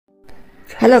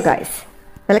Hello guys,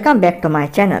 welcome back to my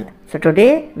channel. So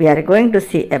today we are going to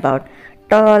see about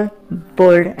tall,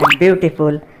 bold and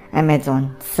beautiful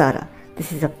Amazon Sarah.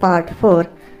 This is a part 4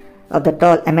 of the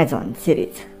Tall Amazon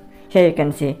series. Here you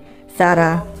can see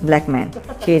Sarah Blackman.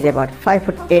 She is about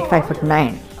 5'8",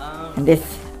 5'9", and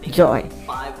this Joy.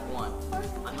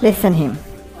 Listen him.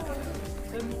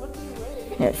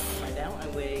 Yes,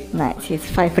 nice. He's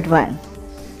 5'1"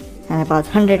 and about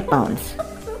 100 pounds.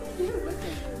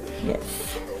 Yes.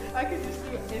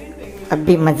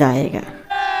 अभी मजा आएगा.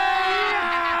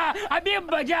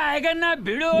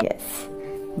 Yes,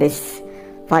 this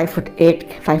 5'8",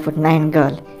 5'9"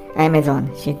 girl, Amazon,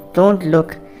 she don't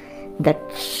look that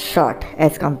short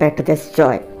as compared to this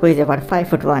Joy, who is about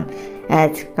 5'1",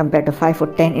 as compared to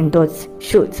 5'10" in those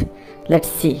shoes. Let's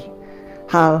see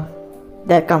how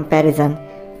the comparison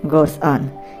goes on.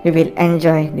 You will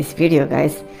enjoy this video,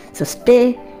 guys, so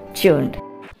stay tuned.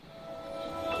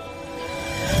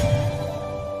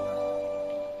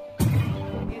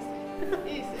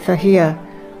 So here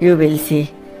you will see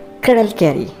Cuddle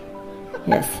Carry.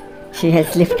 Yes, she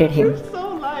has lifted him.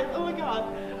 So light. Oh my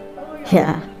god.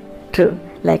 Yeah, true,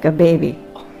 like a baby.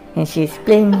 And she is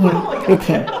playing with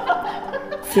him.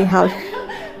 See how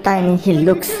tiny he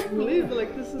looks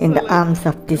in the arms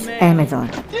of this Amazon.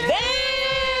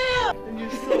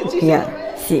 Here,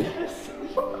 see.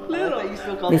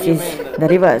 This is the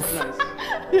reverse.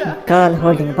 Girl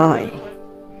holding boy.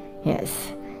 Yes.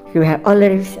 You have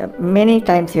already, many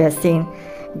times you have seen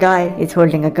guy is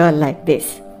holding a girl like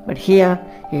this. But here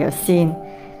you have seen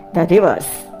the reverse.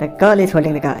 The girl is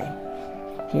holding the guy.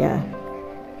 Here,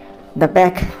 the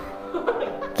back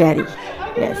carry.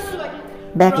 Yes,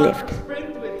 back lift.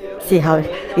 See how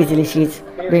easily she is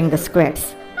doing the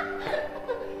squats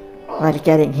while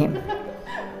carrying him.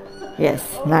 Yes,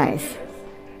 nice.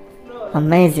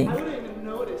 Amazing.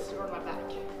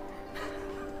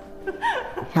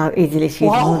 How easily she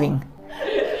is moving.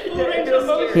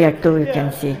 Here too you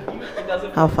can see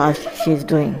how fast she is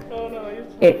doing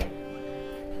it.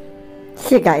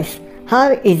 See guys,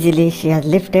 how easily she has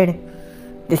lifted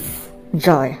this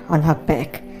Joy on her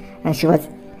back, and she was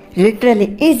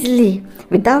literally easily,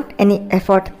 without any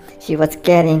effort, she was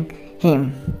carrying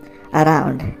him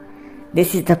around.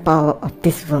 This is the power of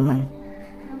this woman.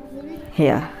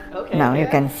 Here, now you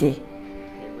can see.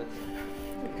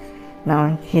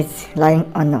 Now he's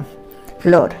lying on the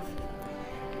floor,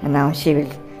 and now she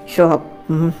will show up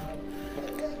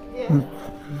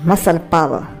muscle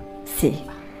power. See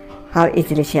how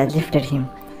easily she has lifted him,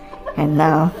 and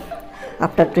now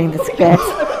after doing the squats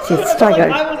she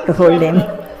struggled to hold him.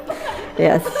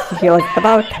 Yes, he was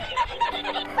about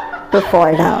to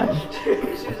fall down.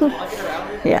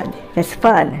 Yeah, that's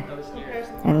fun.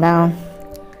 And now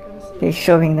he's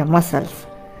showing the muscles.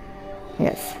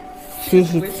 Yes, see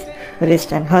his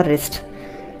wrist and her wrist.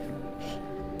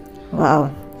 Wow,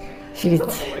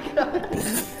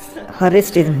 her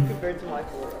wrist is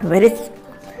very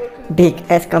big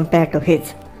as compared to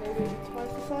his.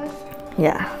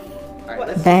 Yeah.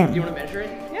 Then, Do you want to measure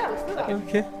it? Yeah, let's do that.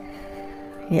 Okay.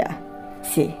 Yeah,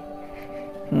 see.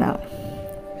 Now,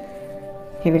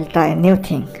 he will try a new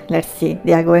thing. Let's see.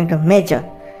 They are going to measure.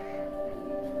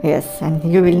 Yes, and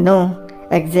you will know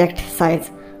exact size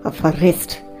of her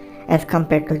wrist as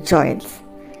compared to Joy's.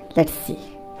 Let's see. You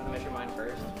want to measure mine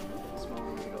first?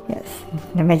 Yes,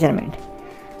 the measurement.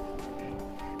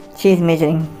 She is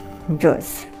measuring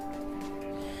Joy's.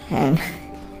 And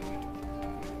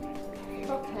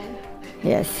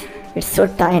yes, it's so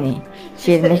tiny.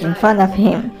 She is making fun of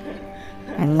him.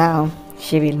 And now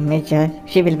she will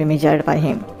be measured by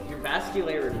him. Your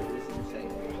vascularity is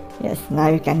insane. Yes, now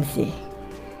you can see.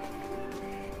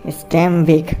 It's damn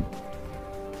big.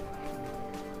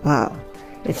 Wow,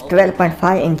 it's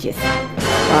 12.5 inches.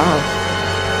 Wow,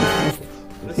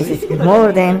 this is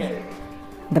more than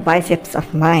the biceps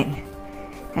of mine.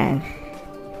 And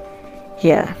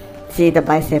here, see the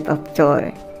bicep of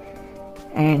Joy.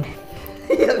 And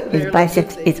his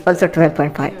biceps is also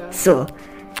 12.5. So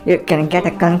you can get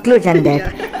a conclusion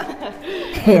that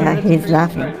yeah, he's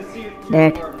laughing,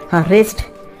 that her wrist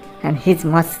and his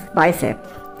bicep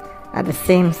are the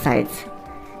same size.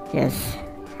 Yes,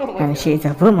 and she is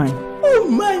a woman. Oh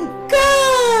my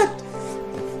god!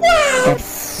 Wow! That's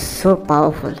so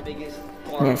powerful.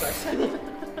 Yes.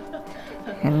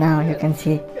 And now you can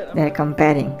see they're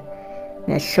comparing,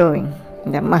 they're showing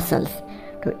their muscles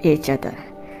to each other.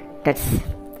 That's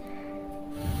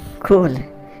cool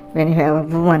when you have a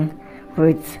woman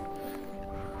whose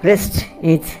wrist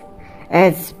is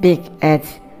as big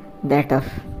as that of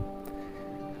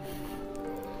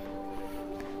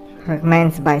her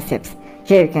man's biceps.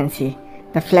 Here you can see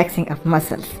the flexing of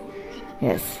muscles.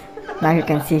 Yes, now you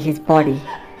can see his body,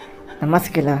 the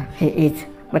muscular he is,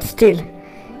 but still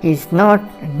he is not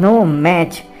no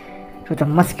match to the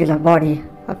muscular body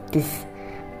of this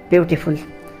beautiful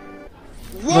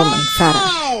woman,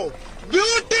 Sarah.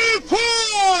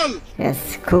 Beautiful!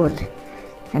 Yes, cool.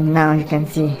 And now you can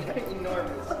see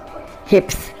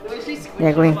hips. They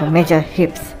are going to measure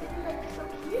hips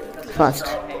first.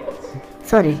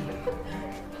 Sorry.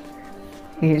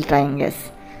 We will try,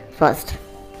 yes, first.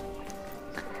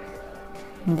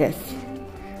 Yes.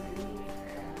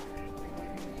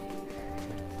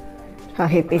 Her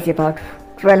hip is about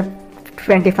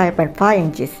 25.5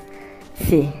 inches.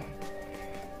 See.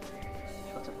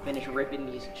 Wants to finish ripping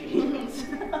these jeans.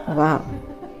 Wow.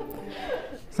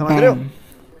 Samadro.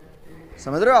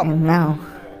 Samadro. And now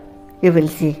you will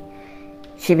see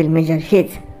she will measure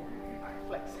his.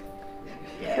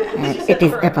 And it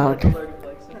is about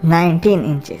 19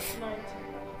 inches.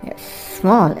 Yes,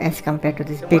 small as compared to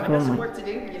this big woman.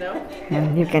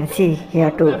 And you can see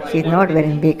here too, she is not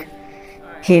wearing big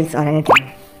heels or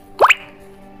anything.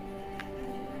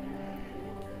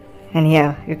 And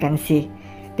here you can see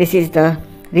this is the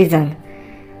reason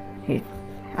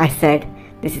I said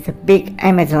this is a big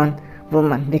Amazon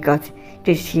woman, because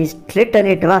she is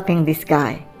literally dropping this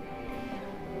guy.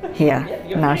 Here,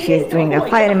 now she is doing a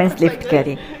fireman's lift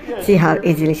carry. See how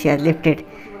easily she has lifted.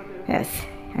 Yes,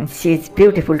 and she is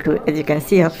beautiful too, as you can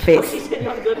see her face.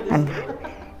 And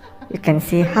you can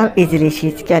see how easily she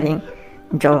is carrying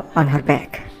Joe on her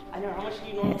back.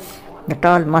 Yes, the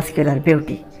tall muscular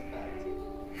beauty.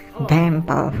 Damn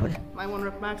powerful.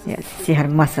 Yes, see her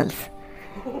muscles.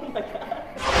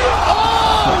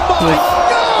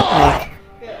 Like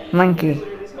monkey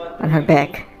on her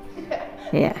back.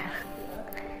 Yeah.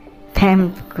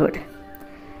 Damn good.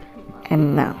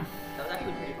 And now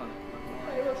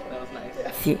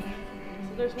see,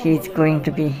 she is going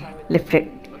to be lifted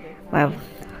by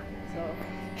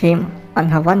him on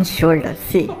her one shoulder.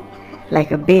 See,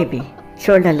 like a baby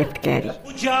shoulder lift carry.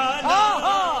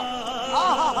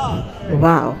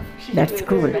 Wow, that's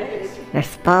cool.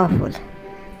 That's powerful.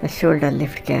 The shoulder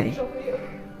lift carry.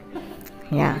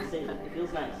 Yeah.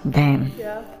 Damn.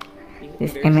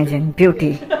 This Amazon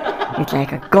beauty is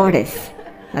like a goddess,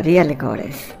 a real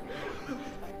goddess.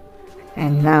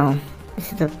 And now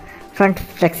this is the front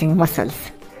flexing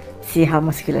muscles. See how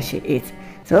muscular she is.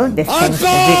 So this ends the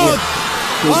video.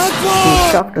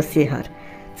 She's shocked to see her.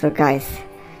 So guys,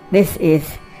 this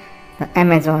is the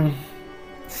Amazon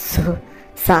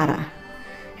Sarah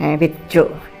with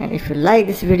Joe. And if you like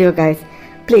this video guys,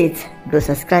 please do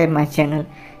subscribe my channel,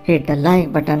 hit the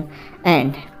like button,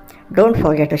 and don't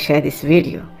forget to share this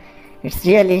video. It's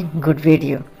really good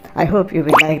video. I hope you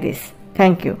will like this.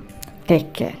 Thank you.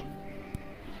 Take care.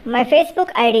 My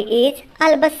Facebook ID is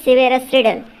Albus Severus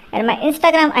Riddle and my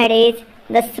Instagram ID is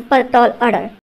The Super Tall Order.